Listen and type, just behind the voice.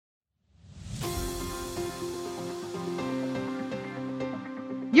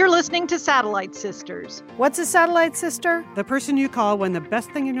You're listening to Satellite Sisters. What's a satellite sister? The person you call when the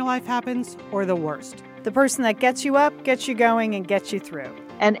best thing in your life happens or the worst. The person that gets you up, gets you going, and gets you through.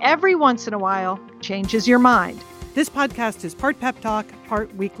 And every once in a while, changes your mind. This podcast is part pep talk,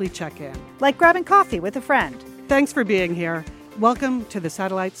 part weekly check-in. Like grabbing coffee with a friend. Thanks for being here. Welcome to the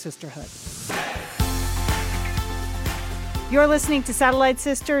Satellite Sisterhood. You're listening to Satellite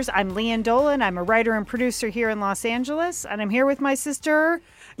Sisters. I'm Leanne Dolan. I'm a writer and producer here in Los Angeles, and I'm here with my sister,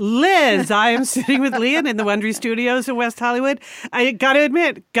 Liz. I am sitting with Leanne in the Wondery Studios in West Hollywood. I got to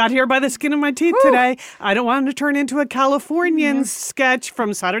admit, got here by the skin of my teeth today. I don't want him to turn into a Californian sketch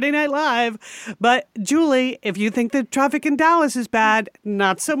from Saturday Night Live. But Julie, if you think the traffic in Dallas is bad,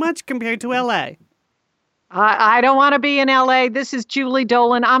 not so much compared to L.A. I don't want to be in L.A. This is Julie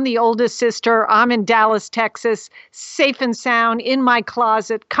Dolan. I'm the oldest sister. I'm in Dallas, Texas, safe and sound in my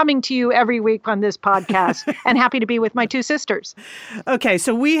closet, coming to you every week on this podcast, and happy to be with my two sisters. Okay,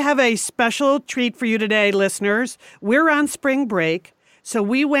 so we have a special treat for you today, listeners. We're on spring break, so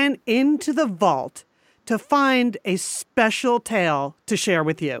we went into the vault to find a special tale to share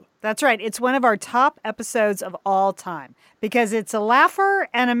with you. That's right. It's one of our top episodes of all time because it's a laugher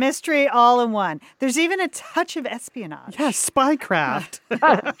and a mystery all in one. There's even a touch of espionage. Yes, spycraft.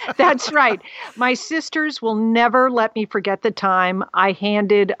 That's right. My sisters will never let me forget the time I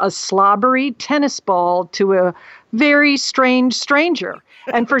handed a Slobbery tennis ball to a very strange stranger.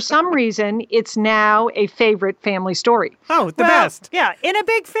 And for some reason, it's now a favorite family story. Oh, the best. Yeah. In a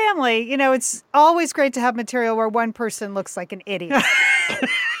big family, you know, it's always great to have material where one person looks like an idiot.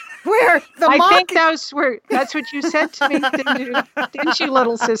 Where the I think that's what you said to me, didn't you,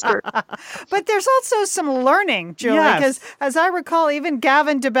 little sister? But there's also some learning, Julie, because as I recall, even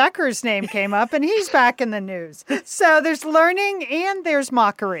Gavin DeBecker's name came up, and he's back in the news. So there's learning and there's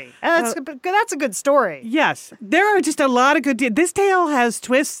mockery. And that's a good story. Yes. There are just a lot of good... This tale has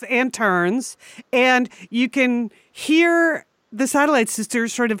twists and turns, and you can hear the Satellite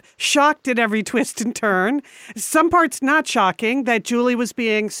Sisters sort of shocked at every twist and turn. Some parts not shocking, that Julie was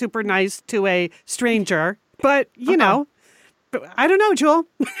being super nice to a stranger. But, you know, I don't know, Jewel.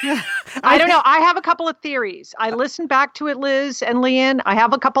 I don't know. I have a couple of theories. I listened back to it, Liz and Leanne. I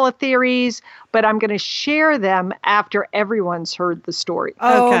have a couple of theories, but I'm going to share them after everyone's heard the story.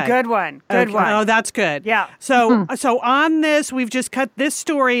 Oh, okay. Good one. Good one. Oh, that's good. Yeah. So on this, we've just cut this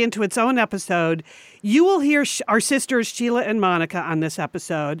story into its own episode. You will hear our sisters, Sheila and Monica, on this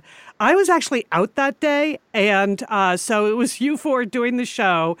episode. I was actually out that day, and so it was you four doing the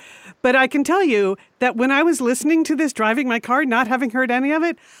show. But I can tell you that when I was listening to this, driving my car, not having heard any of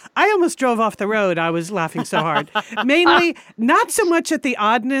it, I almost drove off the road. I was laughing so hard. Mainly, not so much at the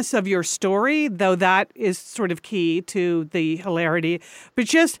oddness of your story, though that is sort of key to the hilarity, but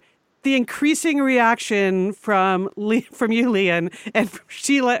just the increasing reaction from you, Leanne, and from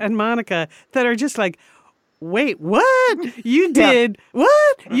Sheila and Monica that are just like, wait, what? You did? Yeah.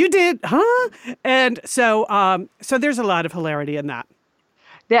 What? You did? Huh? And so there's a lot of hilarity in that.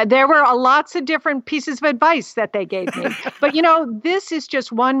 There were lots of different pieces of advice that they gave me. But, you know, this is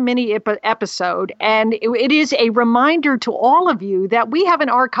just one mini episode, and it is a reminder to all of you that we have an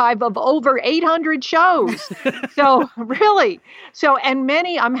archive of over 800 shows. So, really. So, and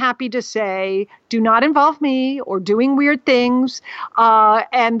many, I'm happy to say, do not involve me or doing weird things,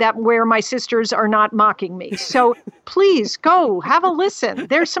 and that where my sisters are not mocking me. So, please go have a listen.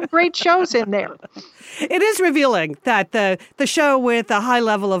 There's some great shows in there. It is revealing that the show with a high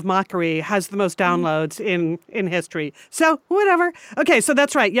level of mockery has the most downloads in history. So whatever. Okay, so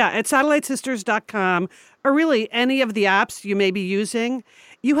that's right. Yeah, at satellitesisters.com, or really any of the apps you may be using,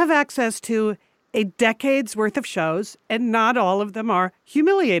 you have access to a decade's worth of shows, and not all of them are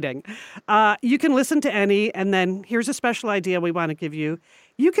humiliating. You can listen to any, and then here's a special idea we want to give you.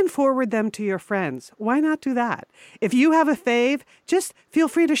 You can forward them to your friends. Why not do that? If you have a fave, just feel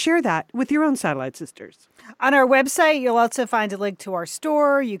free to share that with your own Satellite Sisters. On our website, you'll also find a link to our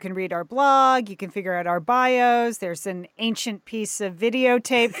store. You can read our blog. You can figure out our bios. There's an ancient piece of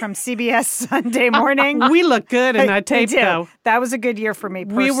videotape from CBS Sunday Morning. We look good in that tape, though. That was a good year for me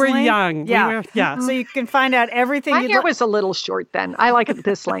personally. We were young. Yeah. So you can find out everything. My hair was a little short then. I like it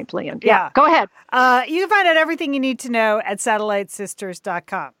this length, Leanne. Yeah. Go ahead. You can find out everything you need to know at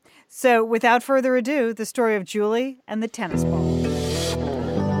satellitesisters.com. So without further ado, the story of Julie and the tennis ball.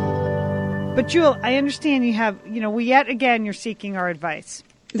 But Jewel, I understand you have, yet again, you're seeking our advice.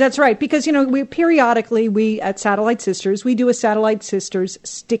 That's right, because, we periodically, at Satellite Sisters, we do a Satellite Sisters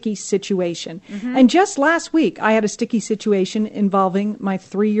sticky situation. Mm-hmm. And just last week, I had a sticky situation involving my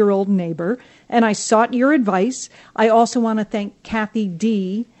 3-year-old neighbor, and I sought your advice. I also want to thank Kathy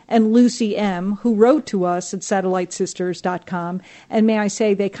D. and Lucy M., who wrote to us at satellitesisters.com. And may I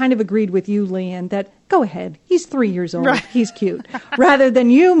say, they kind of agreed with you, Leanne, that go ahead, he's 3 years old, right. He's cute. Rather than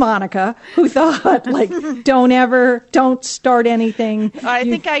you, Monica, who thought, like, don't start anything. I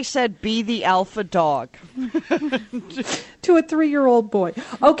think I said be the alpha dog. To a 3-year-old boy.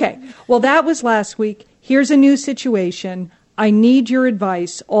 Okay, well, that was last week. Here's a new situation. I need your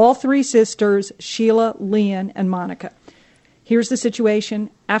advice. All 3 sisters, Sheila, Leanne, and Monica. Here's the situation.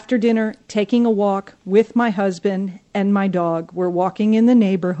 After dinner, taking a walk with my husband and my dog. We're walking in the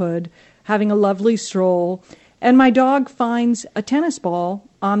neighborhood, having a lovely stroll, and my dog finds a tennis ball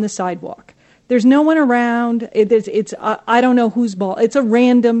on the sidewalk. There's no one around. It's I don't know whose ball. It's a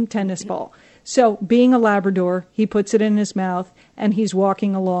random tennis ball. So, being a Labrador, he puts it in his mouth, and he's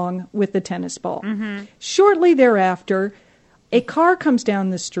walking along with the tennis ball. Mm-hmm. Shortly thereafter, a car comes down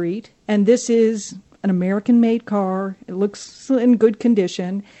the street, and this is an American-made car. It looks in good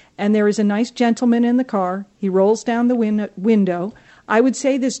condition, and there is a nice gentleman in the car. He rolls down the window. I would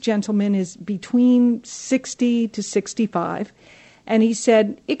say this gentleman is between 60 to 65, and he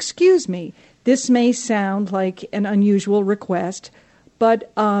said, "Excuse me, this may sound like an unusual request,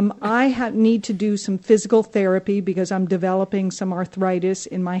 but I need to do some physical therapy because I'm developing some arthritis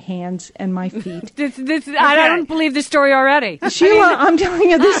in my hands and my feet." I don't believe the story already. Sheila, I'm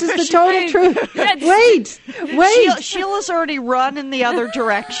telling you, this is the total truth. Wait. Sheila's already run in the other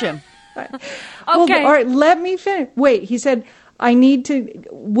direction. Okay. Well, all right, let me finish. Wait, he said,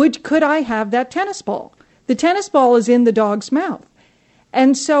 could I have that tennis ball? The tennis ball is in the dog's mouth.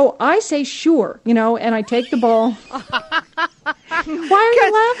 And so I say, sure, and I take the ball. Why are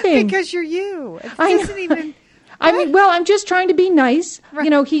you laughing? Because you're you. It I doesn't even... I'm just trying to be nice.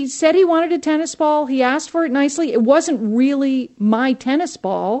 Right. He said he wanted a tennis ball. He asked for it nicely. It wasn't really my tennis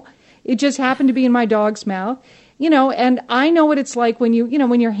ball. It just happened to be in my dog's mouth. And I know what it's like when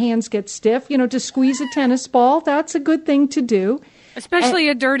when your hands get stiff, to squeeze a tennis ball. That's a good thing to do. Especially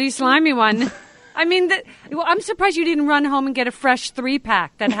a dirty, slimy one. I mean, I'm surprised you didn't run home and get a fresh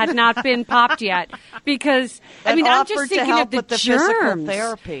 3-pack that had not been popped yet, because I'm just thinking of the germs,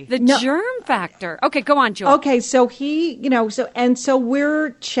 therapy. The germ factor. Okay, go on, Joel. Okay, so he, so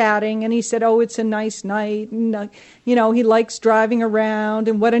we're chatting, and he said, "Oh, it's a nice night, and he likes driving around,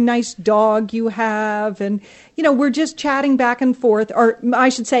 and what a nice dog you have," and we're just chatting back and forth, or I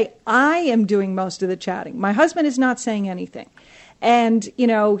should say, I am doing most of the chatting. My husband is not saying anything. And,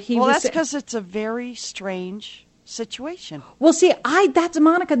 that's because it's a very strange situation. Well, see, that's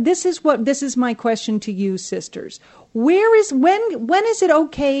Monica. This is my question to you, sisters. When is it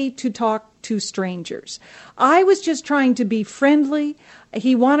okay to talk to strangers? I was just trying to be friendly.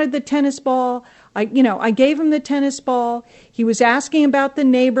 He wanted the tennis ball. I gave him the tennis ball. He was asking about the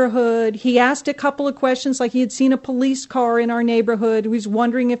neighborhood. He asked a couple of questions, like he had seen a police car in our neighborhood. He was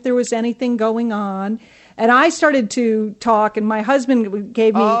wondering if there was anything going on. And I started to talk, and my husband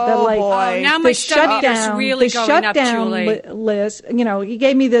gave me now my stomach is really going up, Julie. List. He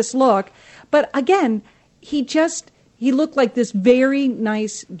gave me this look. But again, he looked like this very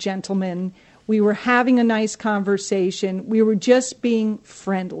nice gentleman. We were having a nice conversation. We were just being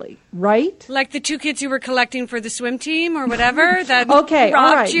friendly, right? Like the 2 kids you were collecting for the swim team or whatever that okay,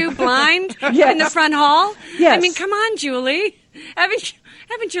 robbed you blind yes. in the front hall? Yes. I mean, come on, Julie.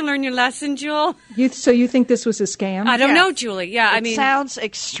 Haven't you learned your lesson, Jewel? So you think this was a scam? I don't know, Julie. Yeah, it sounds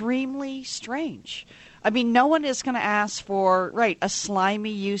extremely strange. I mean, no one is going to ask for, a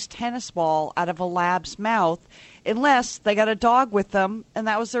slimy used tennis ball out of a lab's mouth unless they got a dog with them and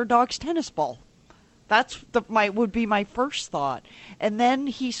that was their dog's tennis ball. That's would be my first thought. And then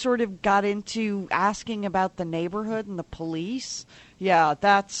he sort of got into asking about the neighborhood and the police. Yeah,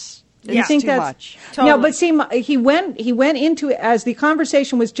 that's... You think too that's much. Totally. No, but see, he went into it as the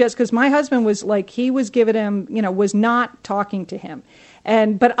conversation was just because my husband was like he was giving him, was not talking to him,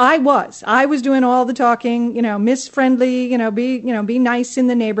 but I was doing all the talking, Miss Friendly, be nice in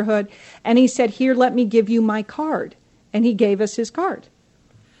the neighborhood, and he said, "Here, let me give you my card," and he gave us his card.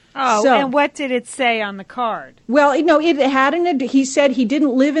 Oh, and what did it say on the card? Well, it had he said he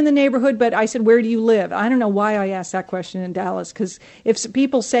didn't live in the neighborhood, but I said, "Where do you live?" I don't know why I asked that question in Dallas, because if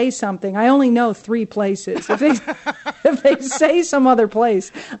people say something, I only know 3 places. If they say some other place,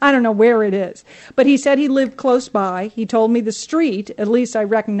 I don't know where it is. But he said he lived close by. He told me the street. At least I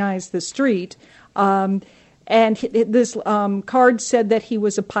recognized the street. And this card said that he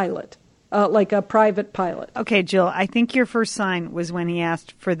was a pilot. like a private pilot. Okay, Jill, I think your first sign was when he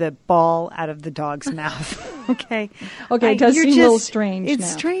asked for the ball out of the dog's mouth. Okay. Okay, it does seem a little strange It's now.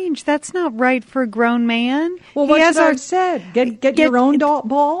 strange. That's not right for a grown man. Well, what should I have said? Get your own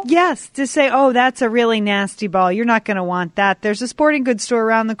ball? Yes, to say, oh, that's a really nasty ball. You're not going to want that. There's a sporting goods store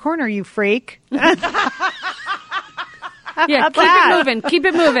around the corner, you freak. Yeah, keep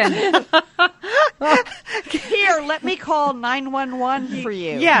it moving. Here, let me call 911 for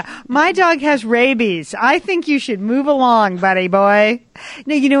you. Yeah, my dog has rabies. I think you should move along, buddy boy.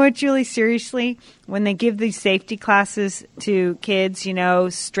 No, you know what, Julie? Seriously, when they give these safety classes to kids,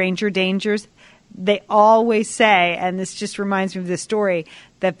 stranger dangers, they always say, and this just reminds me of this story,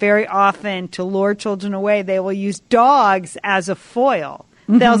 that very often to lure children away, they will use dogs as a foil.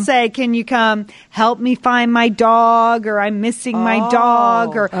 They'll say, can you come help me find my dog, or I'm missing my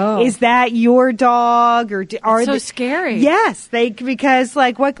dog, or is that your dog? Or are so scary. Yes, because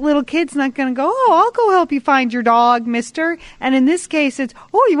what little kid's not going to go, oh, I'll go help you find your dog, mister. And in this case, it's,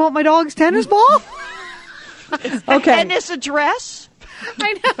 oh, you want my dog's tennis ball? Okay. And this address?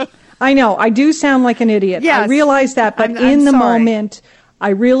 I know. I do sound like an idiot. Yes. I realize that, but in the moment,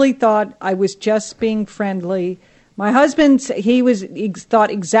 I really thought I was just being friendly. My husband, he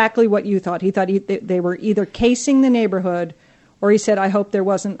thought exactly what you thought. He thought they were either casing the neighborhood, or he said, I hope there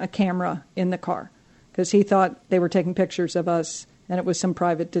wasn't a camera in the car, because he thought they were taking pictures of us, and it was some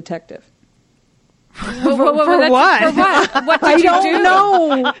private detective. For what? What did you do?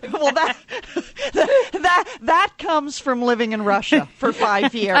 know. Well, that comes from living in Russia for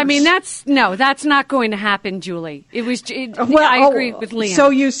 5 years. I mean, that's not going to happen, Julie. I agree with Liam. So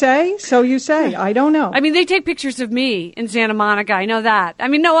you say. I don't know. I mean, they take pictures of me in Santa Monica. I know that. I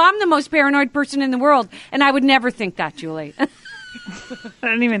mean, no, I'm the most paranoid person in the world, and I would never think that, Julie. I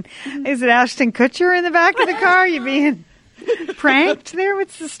don't even. Is it Ashton Kutcher in the back of the car? You being pranked there?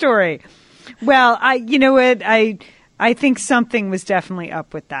 What's the story? Well, you know what? I think something was definitely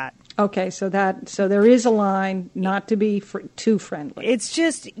up with that. Okay, so there is a line not to be too friendly. It's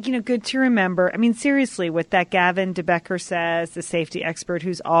just, good to remember. I mean, seriously, what that Gavin DeBecker says, the safety expert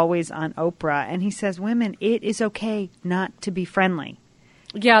who's always on Oprah, and he says, women, it is okay not to be friendly.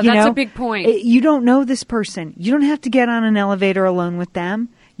 Yeah, that's a big point. You don't know this person. You don't have to get on an elevator alone with them.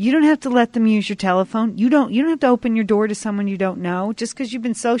 You don't have to let them use your telephone. You don't have to open your door to someone you don't know. Just because you've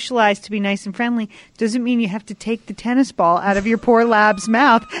been socialized to be nice and friendly doesn't mean you have to take the tennis ball out of your poor lab's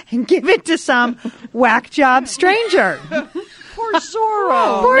mouth and give it to some whack job stranger. Poor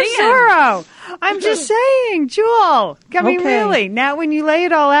Zorro. Poor Zorro. I'm just saying, Jewel. I mean, really. Now, when you lay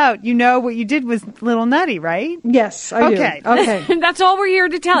it all out, you know what you did was a little nutty, right? Yes, I do. Okay. That's all we're here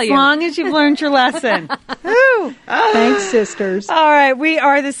to tell you. As long as you've learned your lesson. Thanks, sisters. All right. We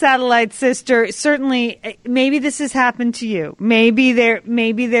are the Satellite Sister. Certainly, maybe this has happened to you. Maybe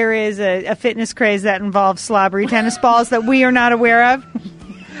there is a fitness craze that involves slobbery tennis balls that we are not aware of.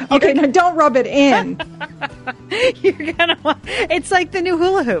 Okay, now don't rub it in. You're gonna want, it's like the new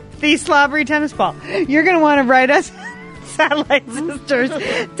hula hoop, the slobbery tennis ball. You're going to want to write us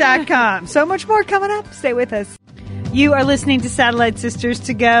satellitesisters.com. So much more coming up. Stay with us. You are listening to Satellite Sisters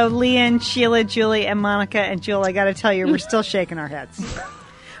to Go. Leanne, Sheila, Julie, and Monica. And Jill, I got to tell you, we're still shaking our heads.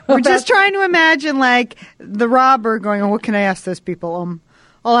 We're just trying to imagine, like, the robber going, oh, what can I ask those people?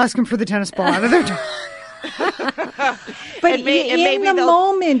 I'll ask them for the tennis ball out of their door. But in the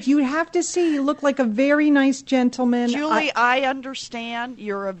moment, you have to see you look like a very nice gentleman. Julie, I understand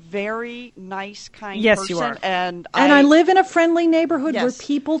you're a very nice, kind yes, person. You are. And I live in a friendly neighborhood yes. where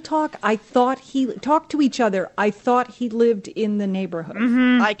people talk. I thought he talked to each other. I thought he lived in the neighborhood.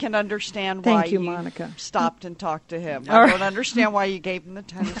 Mm-hmm. I can understand why you, Monica, stopped and talked to him. I don't understand why you gave him the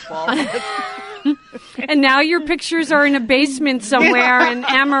tennis ball. And now your pictures are in a basement somewhere in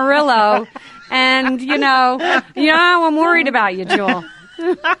Amarillo. And, I'm worried about you, Jewel.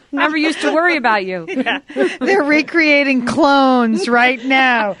 Never used to worry about you. Yeah. They're recreating clones right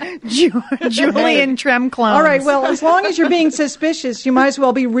now. Julian Trem clones. All right, well, as long as you're being suspicious, you might as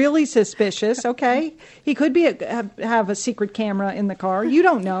well be really suspicious, okay? He could have a secret camera in the car. You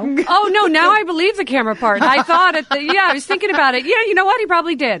don't know. Oh, no, now I believe the camera part. I thought I was thinking about it. Yeah, you know what? He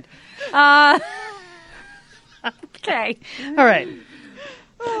probably did. Okay. All right.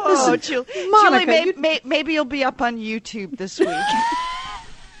 Oh, Julie, Monica, maybe you'll be up on YouTube this week.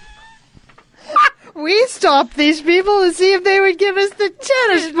 We stopped these people to see if they would give us the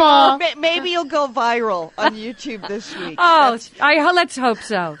tennis ball. Maybe you'll go viral on YouTube this week. Oh, let's hope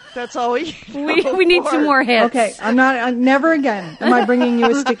so. That's all we need some more hits. Okay, never again am I bringing you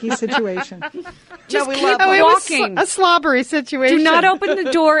a sticky situation. Just keep walking. A slobbery situation. Do not open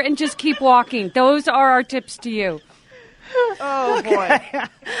the door and just keep walking. Those are our tips to you. Oh, boy.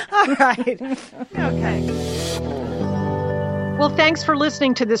 All right. Okay. Well, thanks for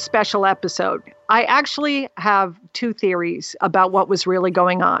listening to this special episode. I actually have 2 theories about what was really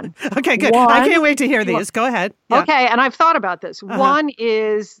going on. Okay, good. I can't wait to hear these. Go ahead. Yeah. Okay, and I've thought about this. One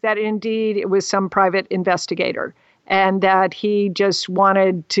is that indeed it was some private investigator and that he just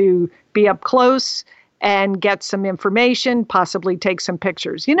wanted to be up close and get some information, possibly take some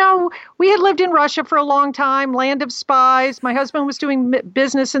pictures. You know, we had lived in Russia for a long time, land of spies. My husband was doing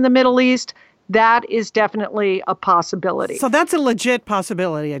business in the Middle East. That is definitely a possibility. So that's a legit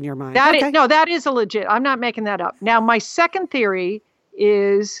possibility in your mind. That is a legit. I'm not making that up. Now, my second theory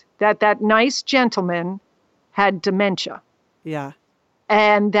is that nice gentleman had dementia. Yeah.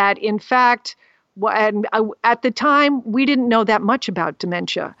 And that, in fact, at the time, we didn't know that much about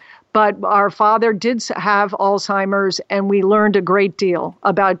dementia. But our father did have Alzheimer's, and we learned a great deal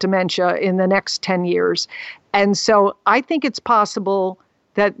about dementia in the next 10 years. And so I think it's possible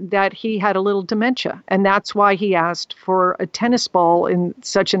that he had a little dementia, and that's why he asked for a tennis ball in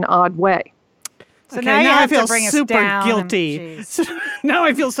such an odd way. So now I feel super guilty. Now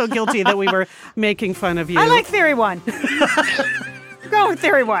I feel so guilty that we were making fun of you. I like theory 1. Go with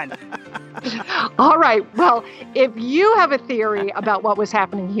theory 1. All right. Well, if you have a theory about what was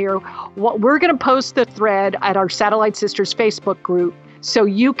happening here, we're going to post the thread at our Satellite Sisters Facebook group so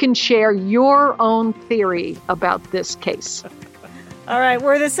you can share your own theory about this case. All right,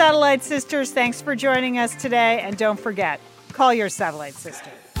 we're the Satellite Sisters. Thanks for joining us today. And don't forget, call your Satellite Sister.